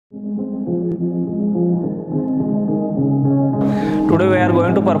Today we are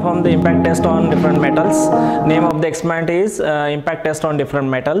going to perform the impact test on different metals. Name of the experiment is impact test on different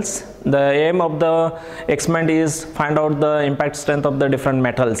metals. The aim of the experiment is find out the impact strength of the different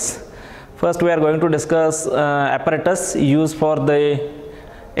metals. First we are going to discuss apparatus used for the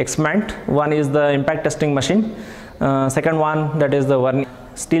experiment. One is the impact testing machine. Second one, that is the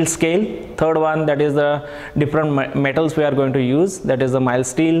steel scale. Third one, that is the different metals we are going to use, that is the mild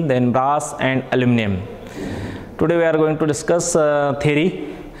steel, then brass and aluminum. Today we are going to discuss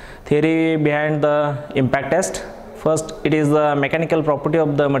theory behind the impact test. First, it is the mechanical property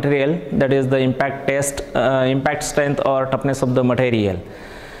of the material, that is the impact test, impact strength or toughness of the material.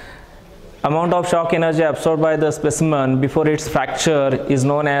 Amount of shock energy absorbed by the specimen before its fracture is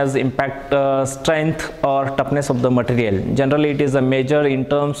known as impact strength or toughness of the material. Generally, it is a measure in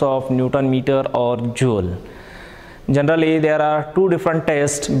terms of Newton meter or joule. Generally, there are two different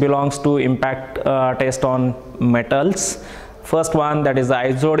tests belongs to impact test on metals. First one, that is the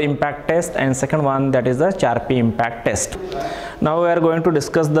IZOD impact test, and second one, that is the CHRP impact test. Now we are going to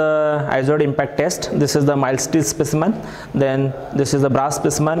discuss the IZOD impact test. This is the mild steel specimen, then this is the brass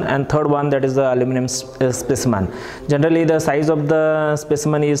specimen, and third one, that is the aluminum specimen. Generally, the size of the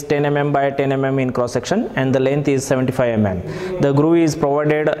specimen is 10 mm by 10 mm in cross section, and the length is 75 mm. The groove is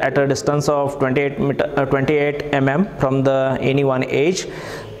provided at a distance of 28 mm from the any one edge.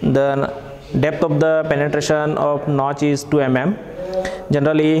 The depth of the penetration of notch is 2 mm.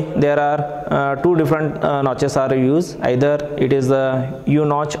 Generally, there are two different notches are used. Either it is a U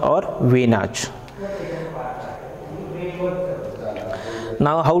notch or V notch.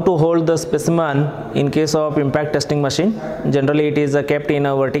 Now, how to hold the specimen in case of impact testing machine? Generally, it is kept in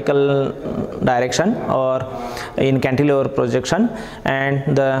a vertical direction or in cantilever projection,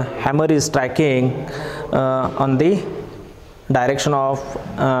 and the hammer is striking on the direction of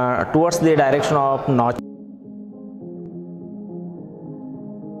towards the direction of notch.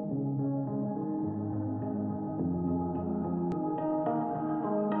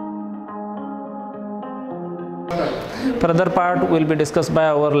 Further part will be discussed by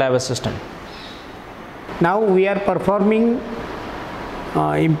our lab assistant. Now we are performing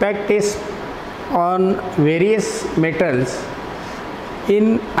impact test on various metals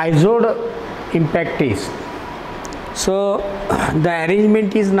in IZOD impact test. So the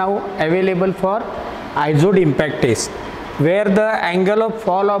arrangement is now available for IZOD impact test, where the angle of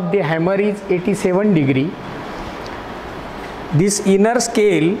fall of the hammer is 87 degree. This inner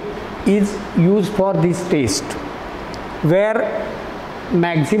scale is used for this test, where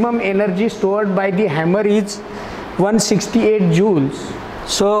maximum energy stored by the hammer is 168 joules.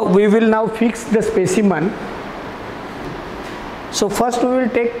 So we will now fix the specimen. So first we will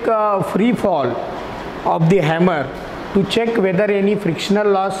take free fall of the hammer to check whether any frictional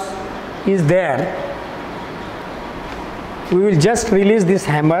loss is there. We will just release this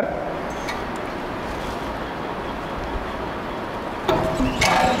hammer.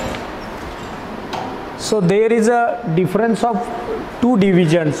 So there is a difference of 2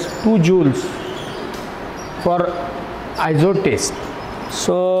 divisions, 2 joules for IZOD test.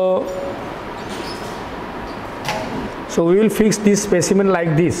 So we will fix this specimen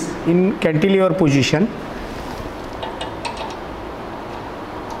like this in cantilever position.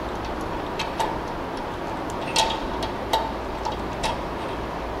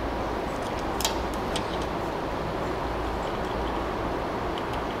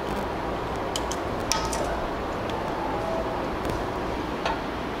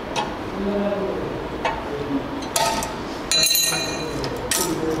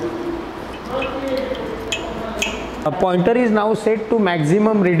 A pointer is now set to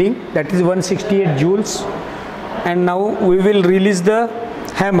maximum reading, that is 168 joules, and now we will release the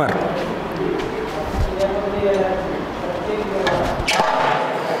hammer.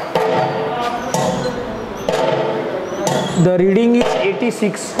 The reading is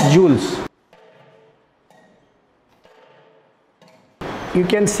 86 joules. You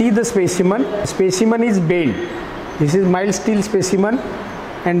can see the specimen. Specimen is bent. This is mild steel specimen,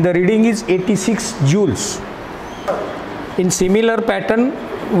 and the reading is 86 joules. In similar pattern,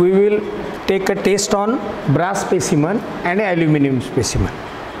 we will take a test on brass specimen and aluminum specimen.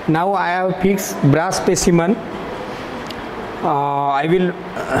 Now I have fixed brass specimen. I will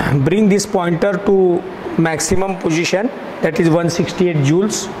bring this pointer to maximum position, that is 168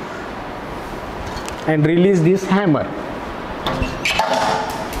 joules, and release this hammer.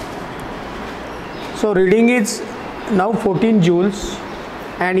 So reading is now 14 joules,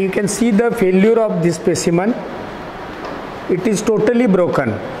 and you can see the failure of this specimen. It is totally broken.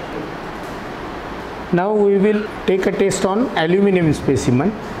 Now we will take a test on aluminum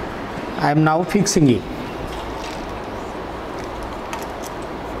specimen. I am now fixing it.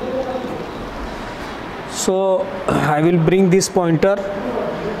 So I will bring this pointer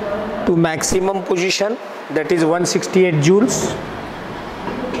to maximum position, that is 168 joules,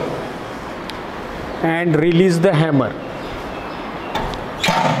 and release the hammer.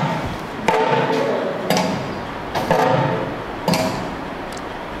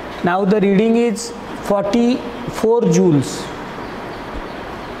 Now the reading is 44 joules,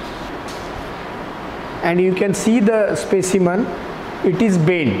 and you can see the specimen, it is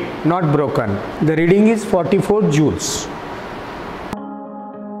bent, not broken. The reading is 44 joules.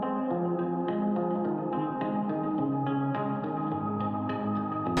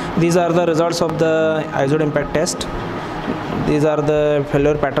 These are the results of the IZOD impact test. These are the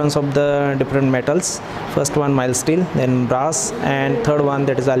failure patterns of the different metals. First one mild steel, then brass, and third one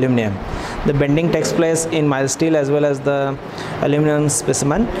that is aluminum. The bending takes place in mild steel as well as the aluminum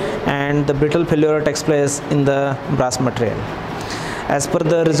specimen, and the brittle failure takes place in the brass material. As per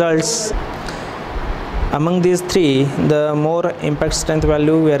the results, among these three, the more impact strength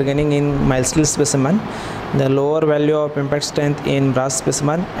value we are getting in mild steel specimen, the lower value of impact strength in brass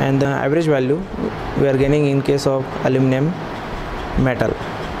specimen, and the average value we are getting in case of aluminum metal.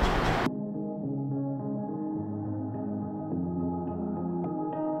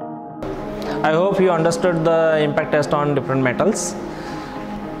 I hope you understood the impact test on different metals.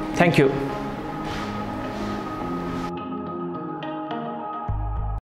 Thank you.